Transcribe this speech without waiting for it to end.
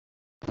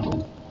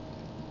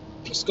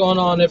What's going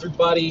on,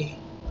 everybody?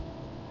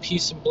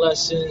 Peace and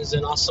blessings,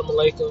 and assalamu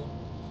alaikum.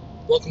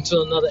 Welcome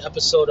to another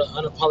episode of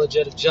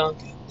Unapologetic Junk.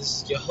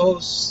 This is your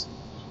host,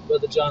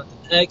 Brother Jonathan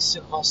X,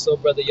 and also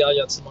Brother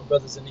Yaya to my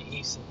brothers in the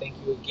East. And thank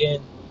you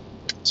again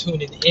for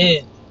tuning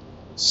in.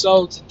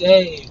 So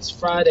today it's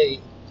Friday,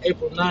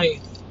 April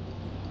 9th.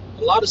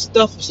 A lot of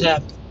stuff has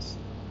happened.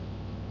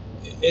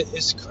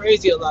 It's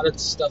crazy. A lot of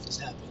stuff has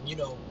happened.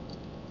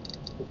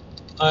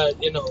 Uh,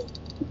 you know,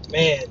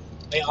 man,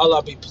 may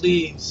Allah be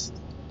pleased.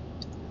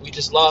 We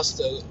just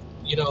lost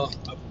not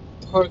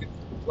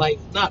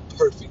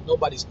perfect.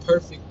 Nobody's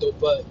perfect though,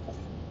 but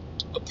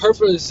a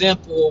perfect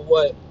example of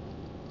what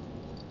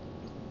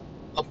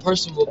a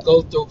person will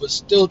go through, but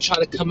still try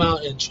to come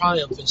out and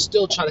triumph, and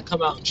still try to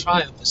come out and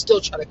triumph, and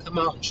still try to come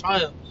out and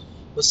triumph.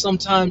 But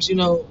sometimes,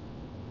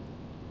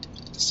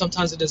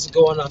 sometimes it doesn't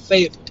go in our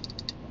favor.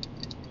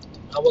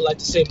 I would like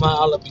to say, may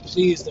Allah be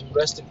pleased and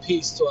rest in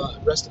peace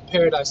rest in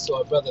paradise to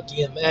our brother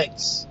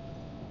DMX.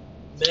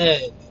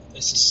 Man,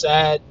 it's a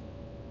sad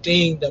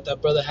thing that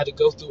brother had to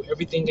go through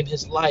everything in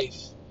his life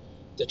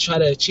to try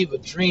to achieve a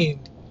dream,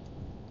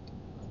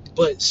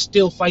 but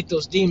still fight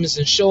those demons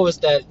and show us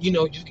that you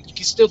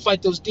can still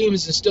fight those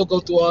demons and still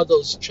go through all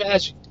those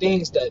tragic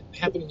things that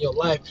happen in your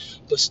life,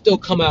 but still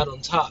come out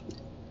on top.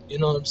 You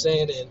know what I'm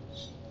saying? And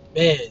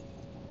man,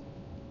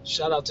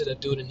 shout out to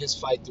that dude in his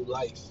fight through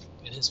life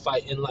and his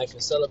fight in life,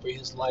 and celebrate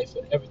his life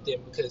and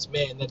everything, because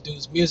man, that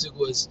dude's music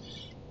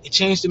it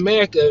changed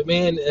America,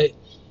 man.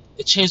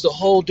 It changed a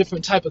whole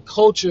different type of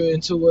culture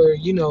into where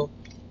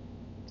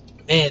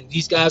man,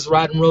 these guys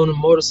riding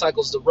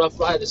motorcycles, the Rough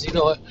Riders,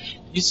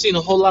 you've seen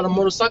a whole lot of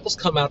motorcycles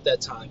come out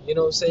that time, you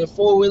know what I'm saying?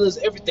 Four-wheelers,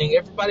 everything,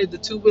 everybody, the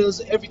two-wheelers,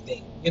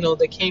 everything,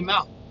 they came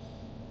out.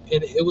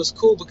 And it was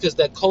cool because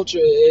that culture,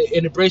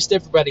 it embraced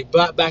everybody,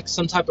 brought back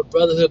some type of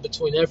brotherhood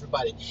between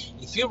everybody.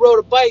 If you rode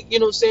a bike, you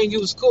know what I'm saying, you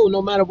was cool,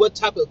 no matter what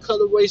type of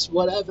color, race,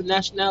 whatever,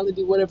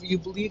 nationality, whatever you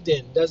believed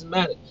in, doesn't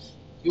matter.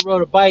 If you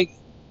rode a bike,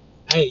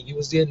 hey, you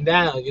was getting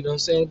down, you know what I'm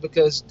saying?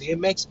 Because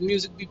DMX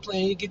music be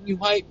playing, getting you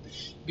hype.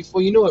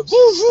 Before you know it, woo,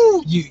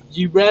 woo,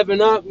 you revving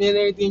up, man,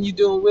 everything, you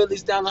doing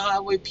wheelies down the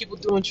highway, people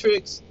doing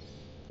tricks.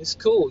 It's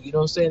cool, you know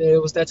what I'm saying?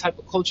 It was that type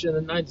of culture in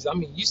the 90s. I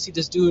mean, you see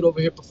this dude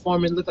over here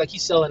performing, look like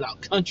he's selling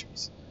out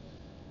countries.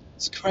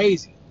 It's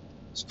crazy.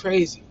 It's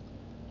crazy.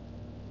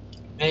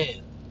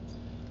 Man.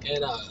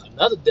 And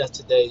another death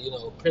today,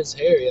 Prince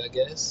Harry, I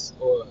guess,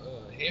 or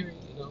Harry,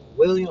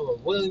 William,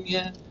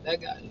 yeah,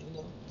 that guy,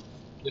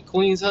 the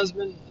Queen's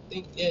husband, I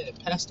think, yeah,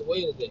 passed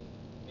away today.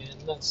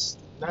 And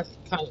that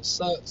kind of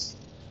sucks,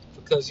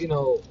 because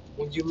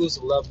when you lose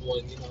a loved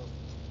one,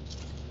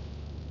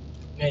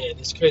 man,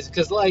 it's crazy.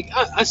 Because like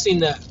I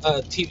seen that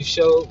TV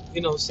show,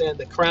 saying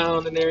The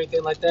Crown and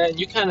everything like that, and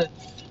you kind of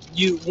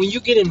when you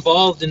get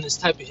involved in this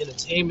type of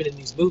entertainment in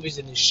these movies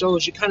and these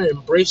shows, you kind of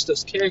embrace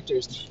those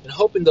characters and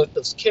hoping that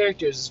those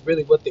characters is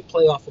really what they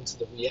play off into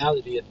the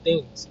reality of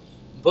things.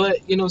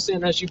 But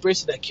as you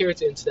embrace that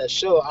character into that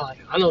show,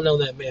 I don't know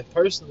that man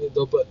personally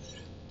though, but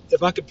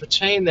if I could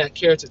portray that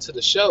character to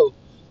the show,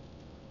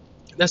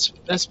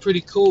 that's pretty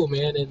cool,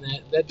 man. And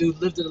that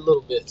dude lived it a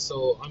little bit.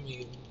 So I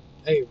mean,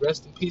 hey,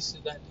 rest in peace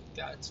to that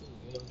guy too.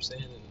 You know what I'm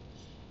saying? And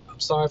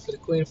I'm sorry for the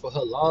Queen for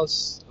her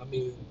loss. I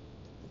mean,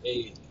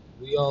 hey,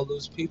 we all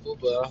lose people,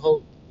 but I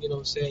hope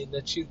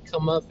that you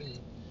come up and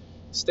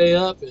stay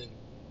up and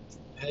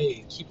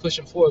hey, keep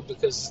pushing forward,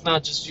 because it's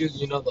not just you.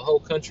 The whole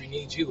country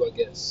needs you, I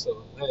guess.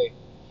 So hey,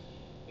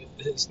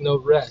 there's no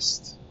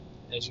rest.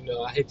 As you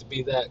know, I hate to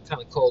be that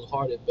kind of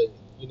cold-hearted, but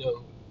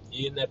you're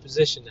in that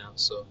position now.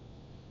 So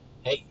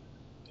hey,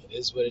 it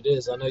is what it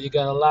is. I know you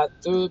got a lot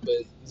through it, but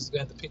you just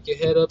got to pick your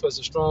head up as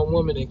a strong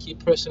woman and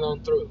keep pressing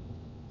on through.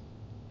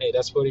 Hey,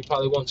 that's what he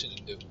probably wants you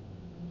to do.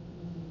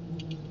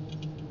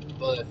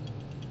 But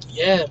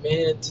yeah,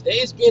 man,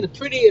 today's been a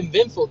pretty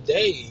eventful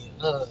day.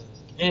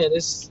 Man,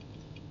 it's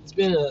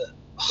been a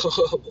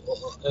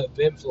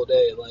eventful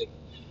day. Like,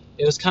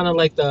 it was kind of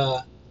like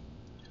the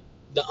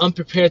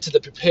unprepared to the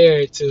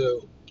prepared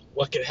to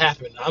what could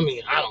happen. I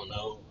mean, I don't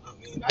know. I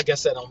mean, I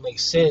guess that don't make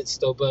sense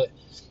though, but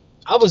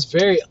I was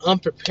very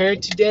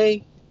unprepared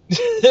today,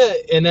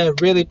 and that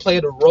really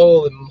played a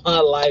role in my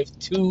life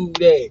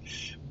today.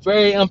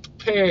 Very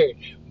unprepared,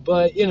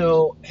 but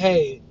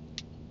hey,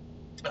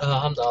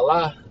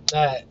 alhamdulillah,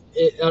 that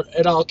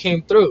it all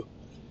came through.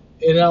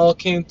 It all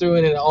came through,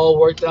 and it all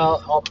worked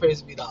out. All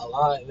praise be to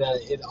Allah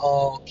that it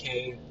all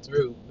came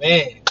through,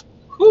 man.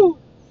 Whew.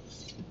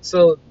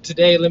 So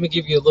today, let me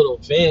give you a little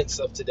advance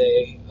of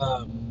today.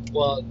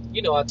 Well,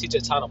 I teach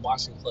at Title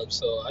Boxing Club,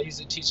 so I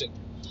usually teach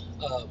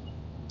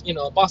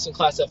a boxing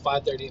class at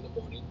 5:30 in the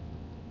morning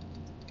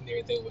and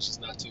everything, which is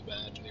not too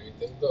bad and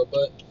everything.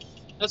 But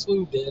that's what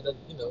we did.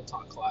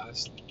 Taught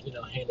class.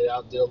 Handed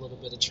out, did a little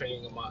bit of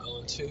training of my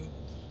own too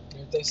and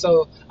everything.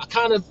 So I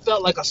kind of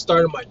felt like I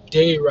started my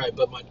day right,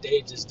 but my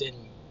day just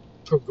didn't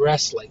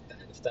progress like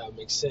that, if that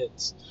makes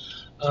sense.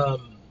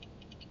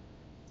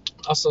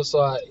 Also, so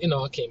I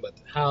came back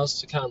to the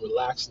house to kind of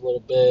relax a little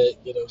bit,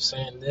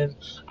 And then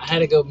I had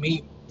to go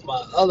meet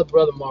my other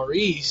brother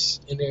Maurice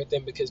and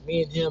everything, because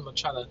me and him are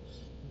trying to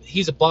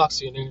he's a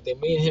boxer and everything.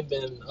 Me and him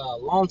been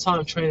long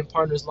time training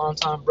partners, long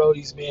time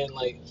brodies, man.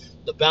 Like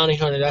the bounty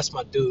hunter, that's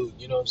my dude.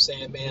 You know what I'm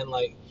saying, man?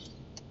 Like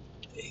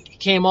he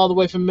came all the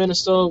way from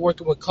Minnesota,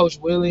 working with Coach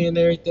Willie and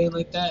everything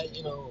like that.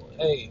 You know,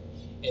 hey,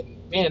 and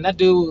man, that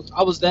dude,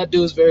 I was that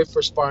dude's very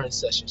first sparring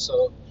session,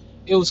 so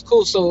it was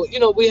cool. So you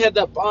know, we had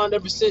that bond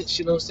ever since.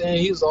 You know what I'm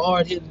saying? He was a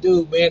hard hitting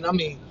dude, man. I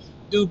mean,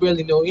 dude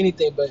barely know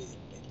anything, but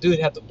dude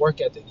had the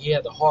work ethic. He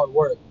had the hard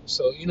work.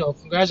 So you know,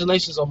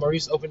 congratulations on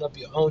Maurice opening up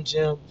your own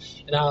gym,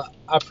 and I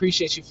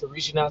appreciate you for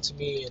reaching out to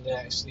me and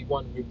actually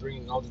wanting me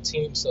bringing on the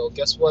team. So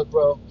guess what,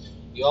 bro?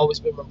 You always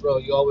been my bro.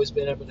 You always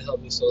been able to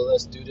help me. So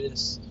let's do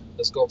this.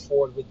 Let's go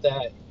forward with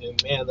that,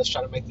 and man, let's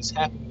try to make this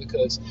happen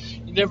because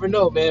you never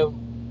know,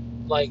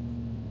 man. Like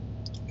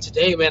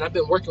today, man, I've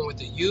been working with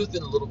the youth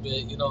in a little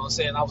bit. You know what I'm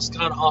saying? I was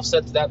kind of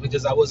offset to that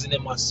because I wasn't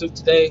in my suit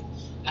today.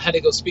 I had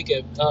to go speak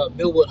at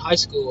Millwood High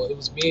School. It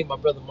was me and my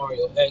brother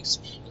Mario X,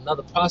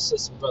 another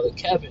processing brother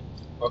Kevin,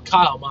 or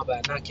Kyle, my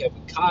bad, not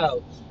Kevin,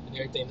 Kyle, and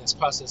everything that's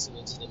processing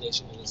into the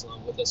Nation of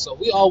Islam with us. So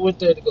we all went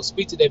there to go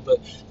speak today, but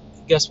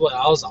guess what?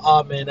 I was an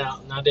odd man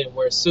out, and I didn't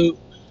wear a suit.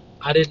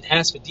 I didn't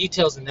ask for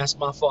details, and that's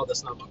my fault.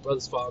 That's not my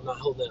brother's fault. I'm not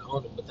holding it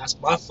on him, but that's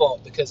my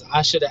fault because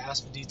I should have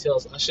asked for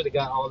details. I should have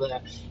got all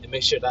that and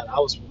make sure that I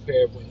was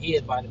prepared when he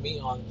invited me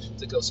on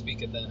to go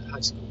speak at that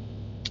high school.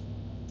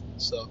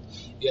 So,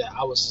 yeah,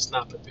 I was just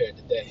not prepared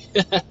today.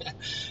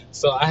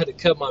 So I had to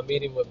cut my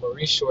meeting with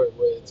Maurice short.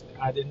 With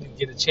I didn't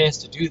get a chance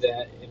to do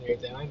that and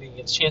everything. I didn't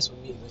get a chance to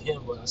meet with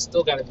him, but I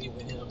still got to meet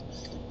with him,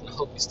 and I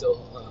hope he still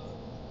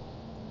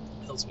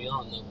helps me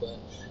on though. But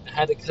I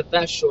had to cut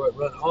that short,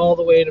 run all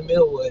the way to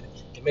Millwood,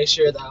 and make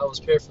sure that I was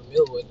prepared for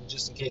Millwood,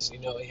 just in case he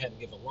had to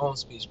give a long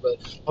speech.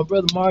 But my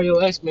brother Mario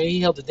X, man, he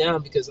held it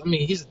down because I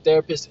mean he's a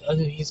therapist. I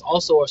mean, he's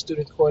also our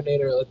student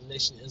coordinator of the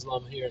Nation of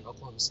Islam here in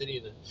Oklahoma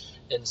City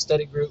in the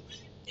study group.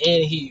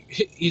 And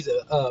he's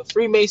a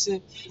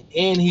Freemason,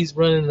 and he's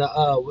running the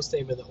what's the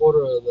name of the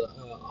Order of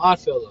the Odd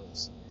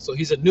Fellows. So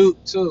he's a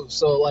newt too.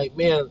 So like,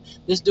 man,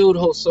 this dude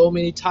holds so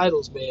many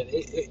titles, man.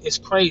 It's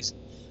crazy.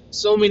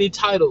 So many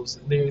titles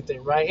and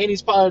everything, right? And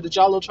he's part of the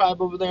Jalo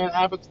tribe over there in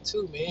Africa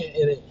too, man.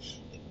 And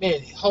man,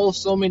 he holds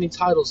so many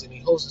titles and he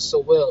holds it so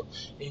well.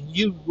 And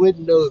you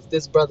wouldn't know if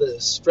this brother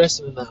is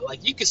stressing or not.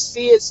 Like you can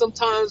see it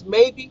sometimes,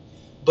 maybe,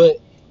 but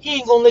he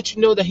ain't gonna let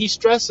you know that he's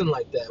stressing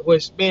like that.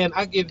 Which, man,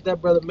 I give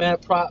that brother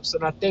mad props,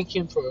 and I thank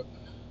him for,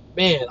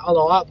 man,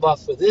 Allah Akbar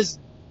for this,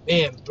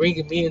 man,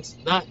 bringing me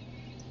into not,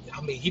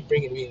 I mean, he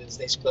bringing me into this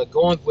nation, but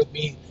going with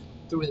me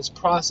through this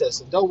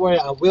process. And don't worry,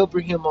 I will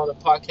bring him on a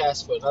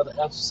podcast for another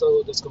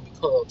episode that's gonna be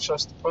called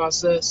Trust the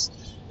Process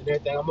and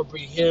everything. I'm gonna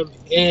bring him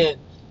and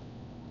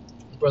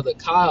brother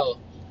Kyle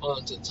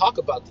on to talk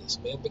about this,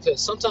 man,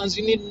 because sometimes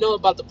you need to know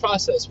about the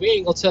process. We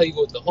ain't gonna tell you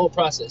what the whole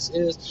process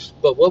is,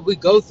 but what we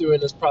go through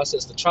in this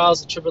process, the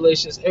trials, the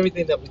tribulations,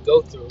 everything that we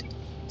go through,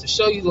 to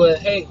show you that,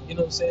 hey, you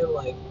know what I'm saying,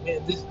 like,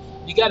 man,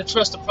 you got to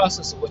trust the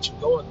process of what you're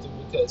going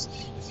through, because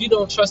if you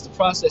don't trust the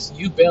process and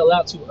you bail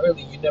out too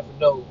early, you never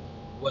know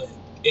what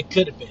it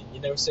could have been. You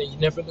never say, you're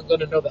never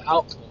gonna know the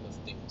outcome of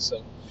things.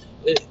 So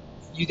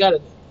you gotta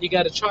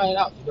try it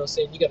out. You know what I'm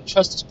saying? You gotta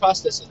trust this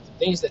process of the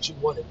things that you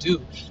want to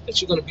do,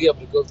 that you're gonna be able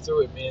to go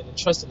through it, man, and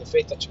trust in the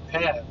faith that you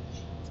have,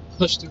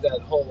 push through that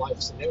whole life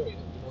scenario. You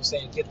know what I'm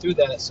saying? Get through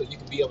that so you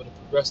can be able to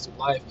progress through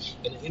life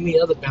and any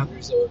other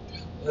boundaries or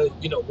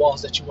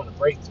walls that you want to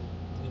break through.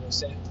 You know what I'm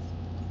saying?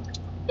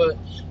 But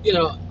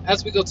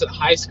as we go to the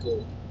high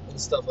school and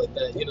stuff like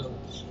that,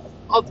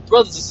 all the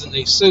brothers is in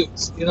their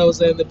suits. You know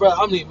what I'm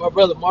saying? My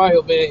brother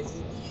Mario, man,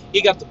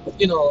 he got the,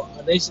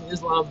 Nation of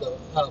Islam,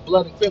 the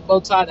blood and crip bow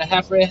tie, the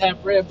half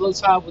red bow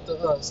tie with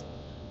the,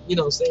 in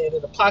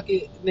the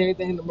pocket and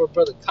everything. And my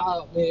brother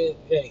Kyle, man,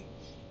 hey,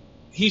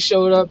 he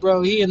showed up,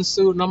 bro. He in the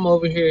suit, and I'm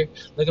over here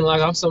looking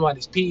like I'm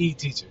somebody's PE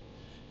teacher.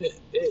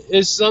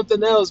 It's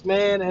something else,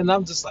 man. And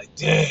I'm just like,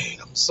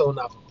 dang, I'm so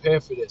not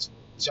prepared for this.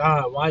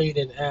 John, why you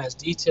didn't ask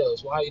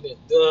details? Why you didn't,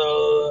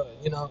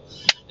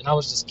 And I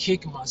was just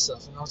kicking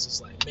myself, and I was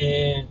just like,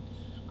 man,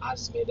 I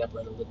just made that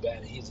brother look bad,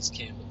 and he just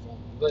came up on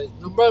me.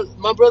 But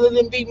my brother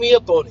didn't beat me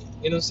up on it.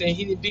 You know what I'm saying?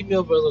 He didn't beat me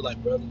up, brother.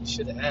 Like, brother, you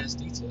should have asked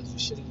details. You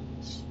should have.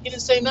 He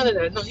didn't say none of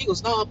that. No, he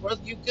goes, no,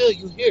 brother, you good.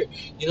 You here.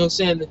 You know what I'm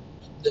saying?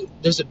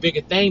 There's a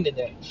bigger thing than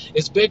that.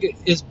 It's bigger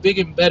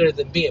and better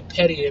than being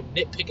petty and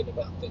nitpicking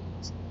about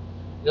things.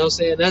 You know what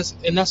I'm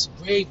saying? That's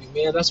gravy,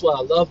 man. That's what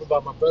I love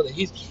about my brother.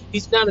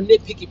 He's not a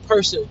nitpicky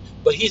person,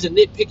 but he's a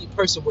nitpicky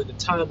person when the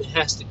time it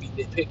has to be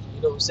nitpicky.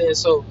 You know what I'm saying?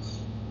 So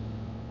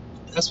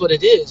that's what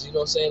it is. You know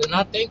what I'm saying? And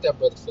I thank that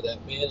brother for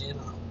that, man. And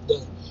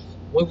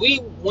when we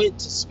went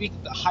to speak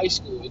at the high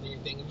school and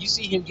everything, and you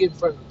see him get in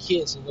front of the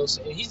kids, you know what I'm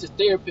saying? He's a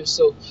therapist,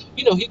 so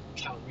he can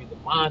kind of read the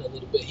mind a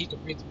little bit. He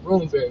can read the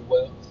room very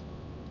well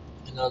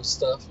and other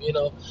stuff,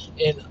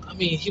 And I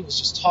mean, he was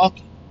just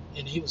talking,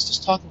 and he was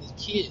just talking to the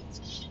kids.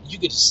 You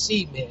could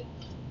see, man,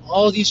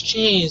 all these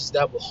chains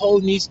that were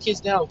holding these kids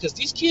down, because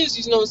these kids,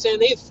 you know what I'm saying,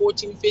 they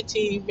 14,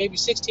 15, maybe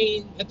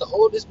 16 at the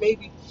oldest,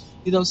 maybe,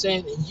 you know what I'm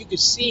saying, and you could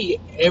see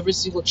every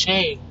single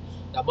chain.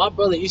 Now, my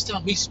brother, each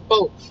time he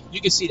spoke,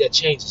 you could see that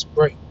chain just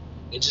break.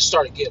 It just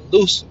started getting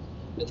looser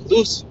and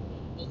looser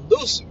and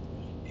looser.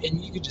 And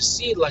you could just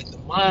see like the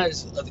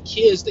minds of the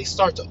kids, they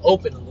start to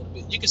open a little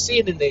bit. You can see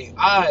it in their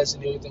eyes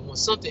and everything. When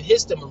something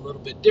hits them a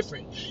little bit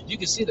different, you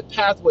can see the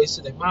pathways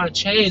to their mind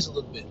change a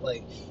little bit.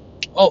 Like,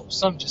 oh,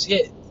 something just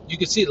hit. You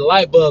can see the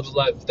light bulbs,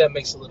 like, if that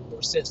makes a little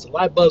more sense. The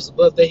light bulbs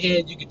above their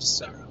head, you can just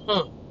start,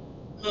 huh,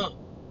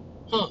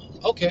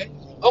 okay,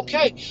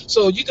 okay.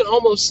 So you can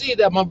almost see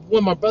that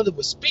when my brother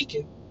was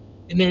speaking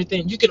and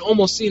everything, you can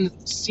almost see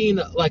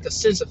like a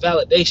sense of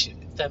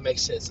validation, if that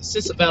makes sense. A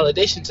sense of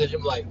validation to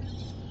him, like,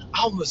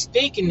 I was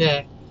thinking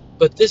that,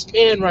 but this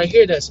man right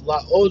here that's a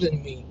lot older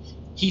than me,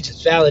 he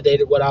just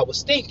validated what I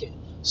was thinking.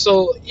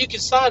 So you can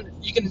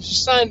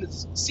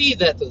see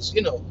that those,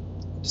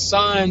 the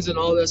signs and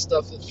all that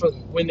stuff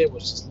from when they were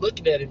just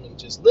looking at him and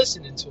just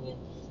listening to him.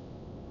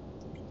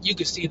 You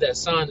could see that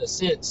sign of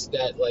sense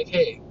that, like,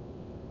 hey,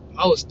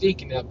 I was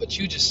thinking that, but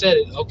you just said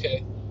it.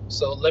 Okay,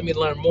 so let me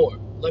learn more.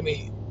 I'm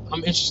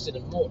interested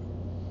in more.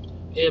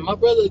 And my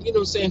brother, he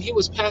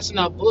was passing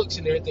out books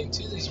and everything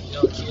to these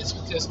young kids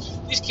because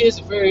these kids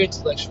are very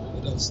intellectual,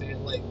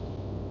 like,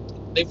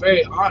 they're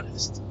very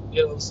honest,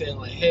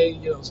 like, hey,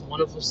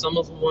 some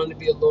of them want to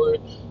be a lawyer,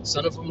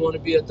 some of them want to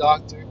be a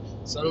doctor,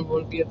 some of them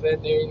want to be a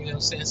veterinarian,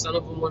 some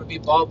of them want to be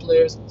ball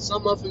players,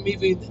 some of them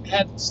even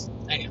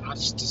hey, I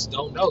just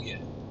don't know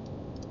yet.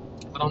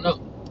 I don't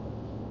know.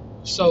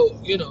 So,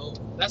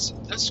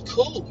 that's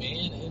cool,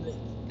 man.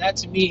 And that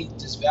to me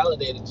just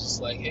validated,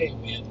 just like, hey,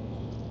 man,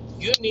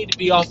 you need to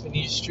be off in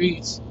these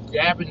streets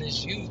grabbing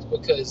this youth,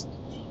 because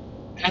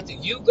after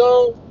you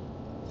go,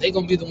 they're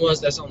going to be the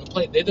ones that's on the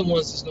plate. They're the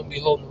ones that's going to be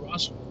holding the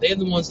roster. They're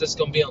the ones that's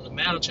going to be on the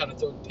mound trying to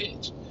throw the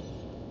pitch.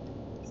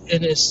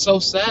 And it's so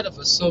sad of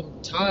us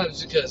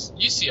sometimes, because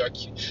you see our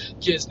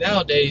kids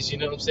nowadays,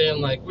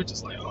 like, we're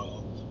just like,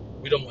 oh,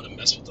 we don't want to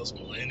mess with those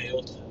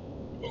millennials.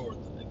 Or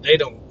they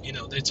don't,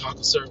 they talk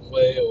a certain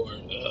way, or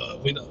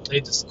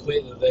they just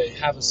quit, or they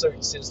have a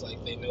certain sense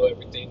like they know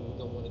everything, we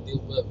don't want to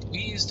do. But we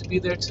used to be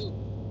there too.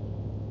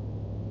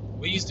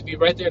 We used to be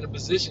right there in the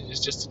position. It's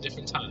just a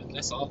different time.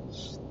 That's all.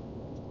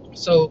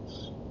 So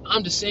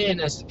I'm just saying,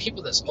 as the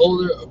people that's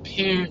older, or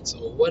parents,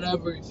 or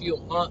whatever, if you're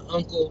aunt,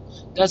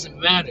 uncle, doesn't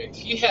matter.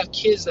 If you have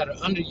kids that are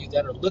under you,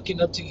 that are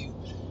looking up to you,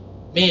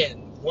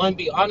 man, one,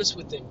 be honest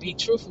with them, be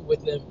truthful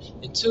with them,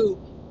 and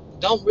two,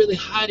 don't really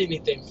hide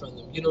anything from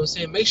them.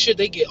 Make sure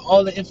they get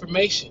all the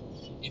information.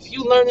 If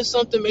you learning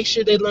something, make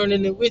sure they're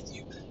learning it with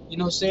you.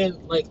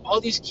 Like,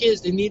 all these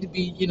kids, they need to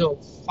be,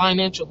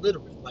 financial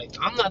literate. Like,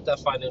 I'm not that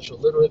financial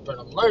literate, but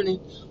I'm learning.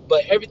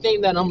 But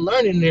everything that I'm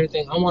learning and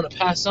everything, I want to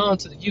pass on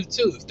to the youth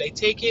too. If they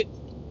take it,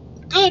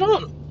 good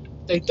on them.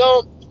 If they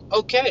don't,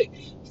 okay,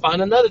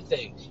 find another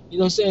thing.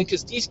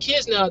 Because these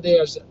kids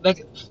nowadays,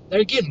 like,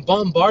 they're getting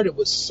bombarded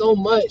with so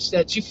much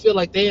that you feel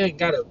like they ain't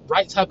got a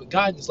right type of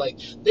guidance. Like,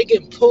 they're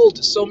getting pulled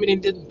to so many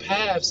different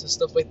paths and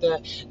stuff like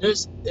that.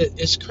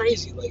 It's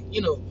crazy. Like,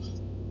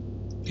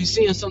 you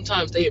seeing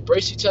sometimes they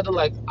embrace each other.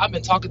 Like, I've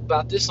been talking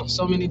about this on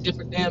so many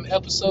different damn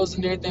episodes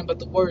and everything, but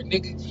the word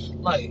nigga,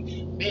 like,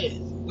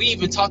 man, we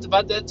even talked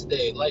about that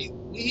today. Like,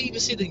 we even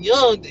see the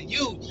young, the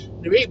youth,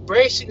 they're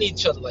embracing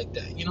each other like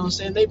that.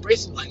 They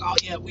embracing, like, oh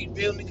yeah, we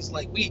real niggas.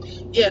 Like,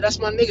 yeah, that's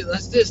my nigga.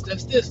 That's this,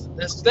 that's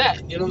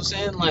that.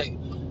 Like,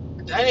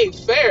 that ain't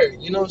fair.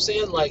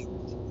 Like,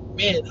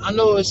 man, I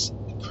know it's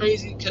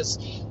crazy because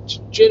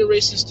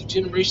generations to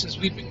generations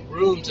we've been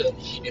groomed to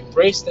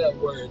embrace that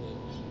word.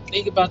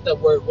 Think about that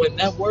word, when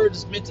that word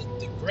is meant to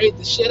degrade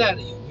the shit out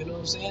of you.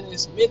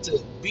 It's meant to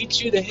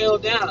beat you the hell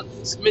down.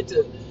 It's meant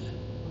to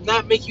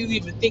not make you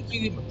even think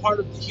you even part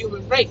of the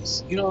human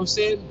race.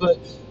 But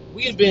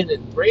we've been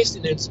embraced,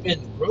 and it's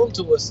been groomed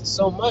to us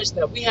so much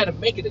that we had to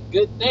make it a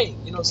good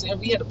thing. We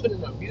had to put it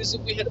in our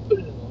music. We had to put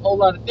it in a whole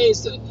lot of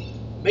things to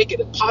make it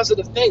a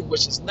positive thing,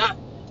 which is not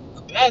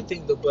a bad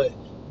thing though, but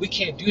we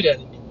can't do that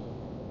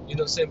anymore.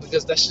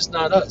 Because that's just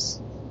not us.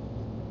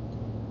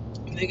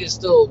 Nigga is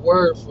still a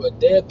word for a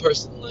dead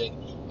person, like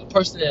a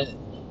person that,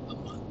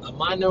 a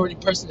minority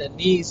person that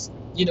needs,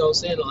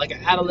 like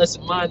an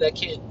adolescent mind that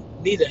can't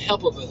need the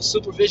help of a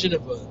supervision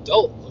of an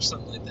adult or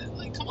something like that.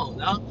 Like, come on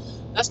now,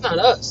 that's not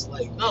us.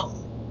 Like, no.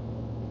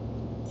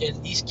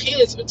 And these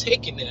kids are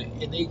taking that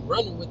and they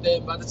running with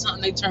that. By the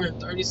time they turn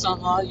 30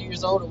 something odd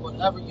years old or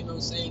whatever,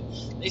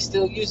 they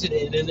still using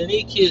it, and then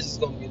these kids is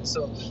gonna get it.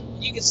 So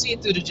you can see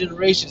it through the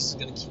generations.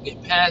 It's gonna keep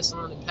getting passed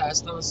on and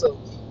passed on. So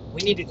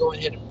we need to go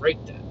ahead and break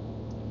that.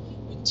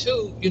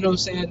 Two,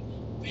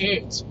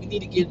 parents, we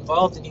need to get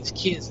involved in these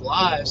kids'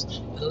 lives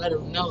and let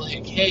them know,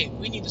 like, hey,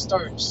 we need to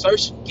start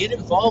searching, get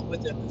involved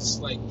with them. It's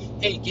like,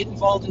 hey, get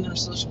involved in their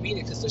social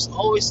media, because there's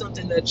always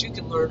something that you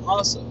can learn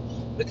also.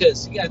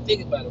 Because you got to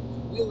think about it,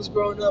 when we was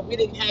growing up, we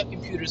didn't have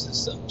computers and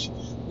such.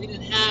 We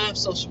didn't have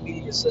social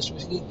media and such,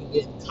 where we could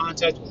get in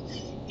contact with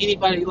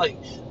anybody. Like,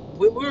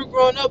 when we were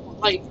growing up,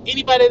 like,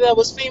 anybody that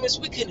was famous,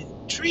 we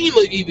couldn't dream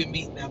of even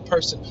meeting that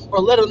person, or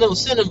let alone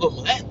sending them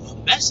a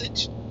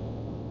message.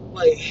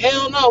 Like,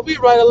 hell no, we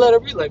write a letter,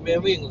 we like,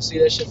 man, we ain't gonna see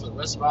that shit for the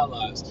rest of our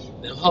lives.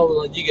 Then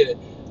hold on, you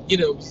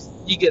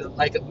get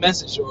like a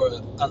message or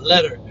a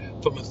letter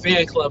from a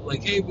fan club,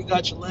 like, hey, we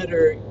got your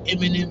letter,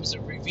 Eminem's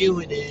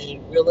reviewing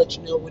it, we'll let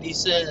you know what he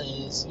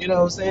says. You know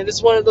what I'm saying?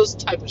 It's one of those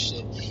type of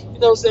shit. You know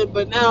what I'm saying?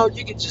 But now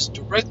you can just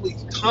directly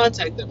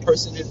contact that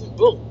person and then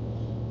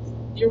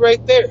boom, you're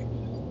right there.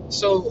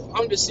 So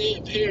I'm just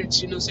saying,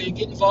 parents, you know what I'm saying,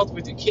 get involved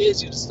with your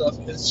kids and stuff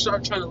and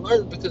start trying to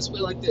learn, because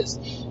we're like this.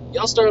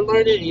 Y'all start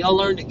learning and y'all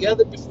learn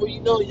together. Before you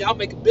know it, y'all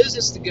make a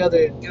business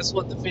together, and guess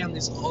what? The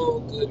family's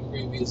all good and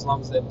gravy as long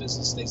as that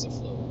business stays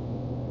afloat.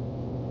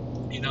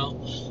 You know?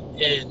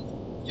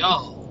 And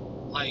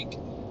y'all, like,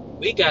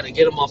 we got to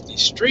get them off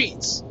these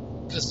streets,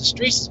 because the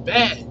streets is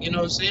bad. You know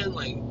what I'm saying?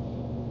 Like,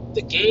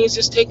 the gangs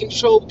is taking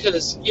control,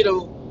 because, you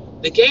know,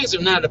 the gangs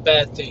are not a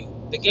bad thing.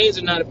 The gangs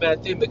are not a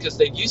bad thing because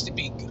they used to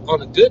be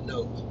on a good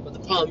note. But the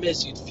problem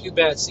is, you few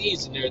bad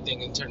seeds and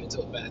everything can turn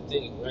into a bad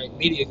thing, right?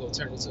 Media will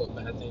turn into a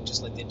bad thing,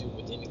 just like they do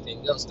with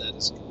anything else that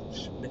is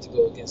meant to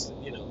go against,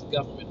 you know, the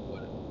government or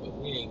whatever. But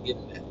we ain't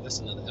getting that. That's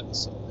another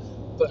episode.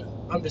 But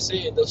I'm just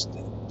saying, those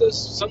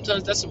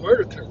sometimes that's a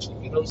murder country.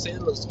 You know what I'm saying?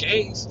 Those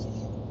gangs,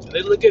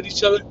 they look at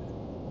each other.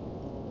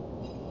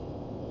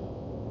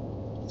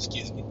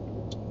 Excuse me.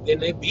 Then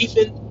they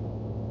beefing.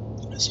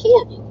 It's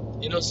horrible.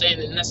 You know what I'm saying?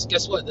 And that's,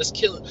 guess what? That's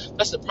killing.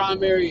 That's the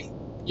primary,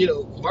 you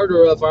know,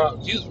 murder of our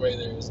youth right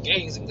there. Is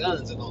gangs and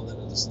guns and all that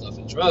other stuff,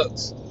 and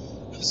drugs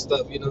and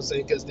stuff. You know what I'm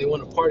saying? Because they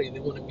want to party. They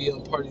want to be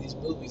on part of these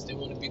movies. They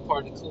want to be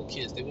part of the cool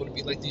kids. They want to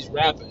be like these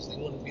rappers. They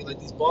want to be like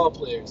these ball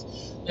players.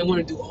 They want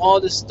to do all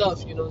this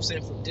stuff. You know what I'm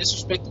saying? From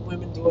disrespecting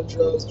women, doing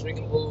drugs,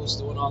 drinking booze,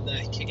 doing all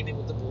that, kicking it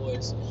with the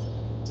boys,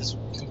 just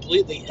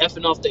completely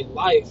effing off their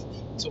life,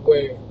 to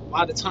where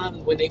by the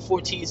time when they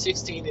 14,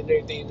 16 and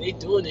everything, they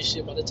doing this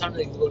shit, by the time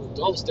they go to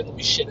adults, they're going to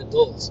be shit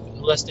adults,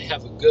 unless they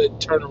have a good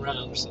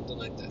turnaround or something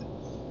like that.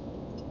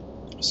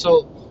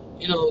 So,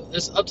 you know,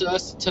 it's up to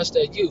us to touch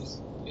that youth.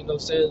 You know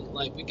what I'm saying?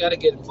 Like, we got to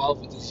get involved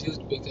with these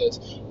youth, because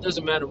it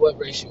doesn't matter what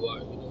race you are.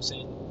 You know what I'm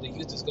saying? The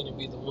youth is going to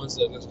be the ones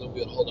that are going to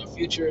be able to hold our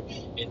future,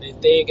 and if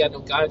they ain't got no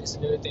guidance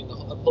and everything to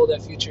uphold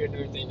that future and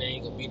everything, there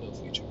ain't going to be no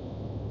future.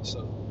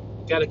 So,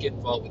 we got to get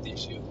involved with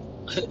these youth.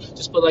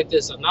 Just put like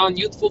this: a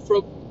non-youthful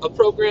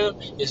program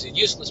is a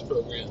useless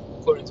program,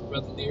 according to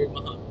Brother Leary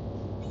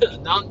Muhammad. A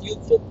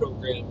non-youthful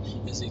program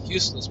is a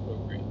useless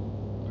program.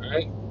 All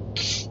right.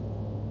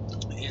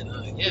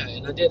 And yeah,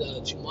 and I did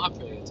a Jumu'ah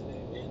prayer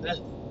today, man.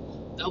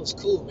 That was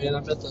cool, man. I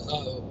met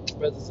the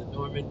brothers in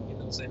Norman, you know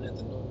what I'm saying, at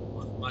the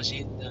Norman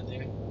Masjid down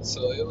there.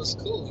 So it was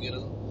cool, you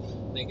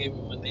know. They gave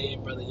me my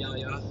name, Brother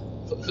Yahya,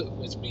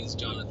 which means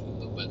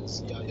Jonathan, but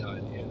it's Yahya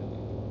in here.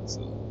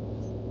 So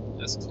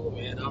that's cool,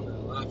 man. I'm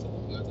in line for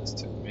them brothers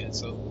too, man.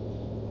 So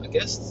I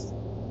guess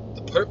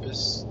the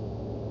purpose of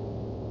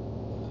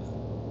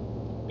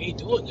me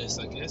doing this,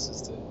 I guess,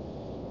 is to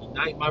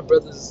unite my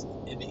brothers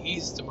in the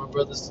east to my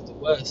brothers to the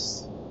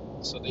west,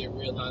 so they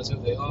realize who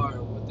they are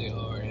and what they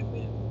are, and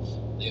then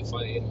they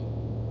fight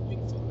and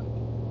unify.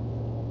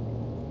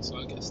 So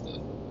I guess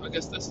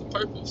that's the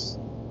purpose.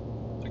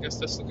 I guess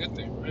that's the good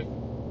thing, right?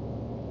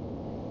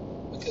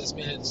 Because,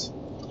 man,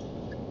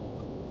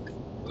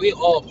 we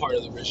all part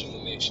of the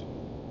original nation.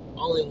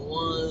 Only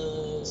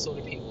one sort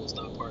of people is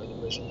not part of the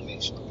original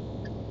nation.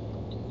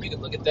 You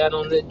can look at that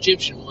on the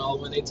Egyptian wall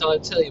when they tell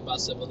you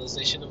about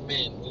civilization of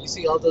man. When you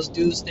see all those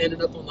dudes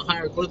standing up on the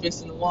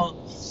hieroglyphics in the wall,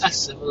 that's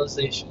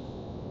civilization.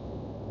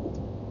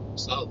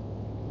 So,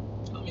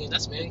 I mean,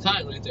 that's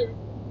mankind right there.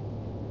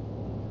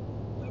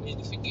 I mean,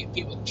 if you get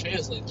people to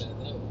translate that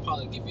would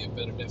probably give you a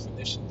better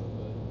definition.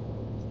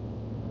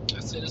 But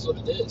that's it, is what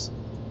it is.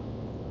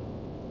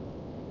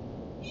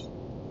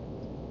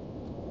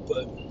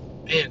 But,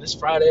 man, it's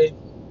Friday.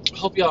 I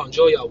hope y'all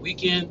enjoy y'all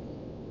weekend.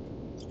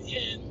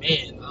 And,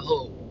 man, I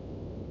hope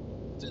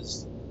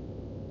just,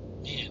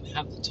 man,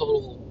 have the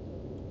total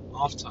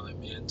off time,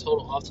 man.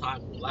 Total off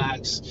time,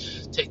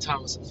 relax, take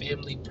time with some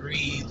family,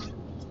 breathe,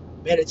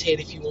 meditate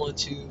if you want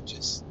to.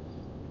 Just,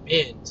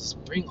 man,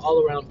 just bring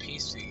all around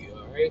peace to you,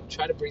 alright?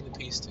 Try to bring the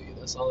peace to you.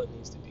 That's all it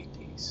needs to be,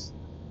 peace.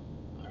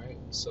 Alright,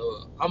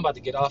 so I'm about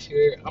to get off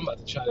here. I'm about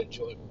to try to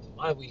enjoy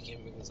my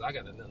weekend, because I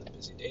got another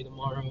busy day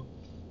tomorrow.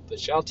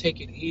 But y'all take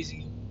it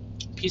easy.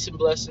 Peace and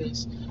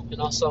blessings. And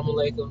assalamu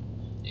alaikum.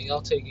 And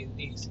y'all take it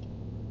easy.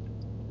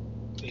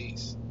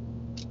 Peace.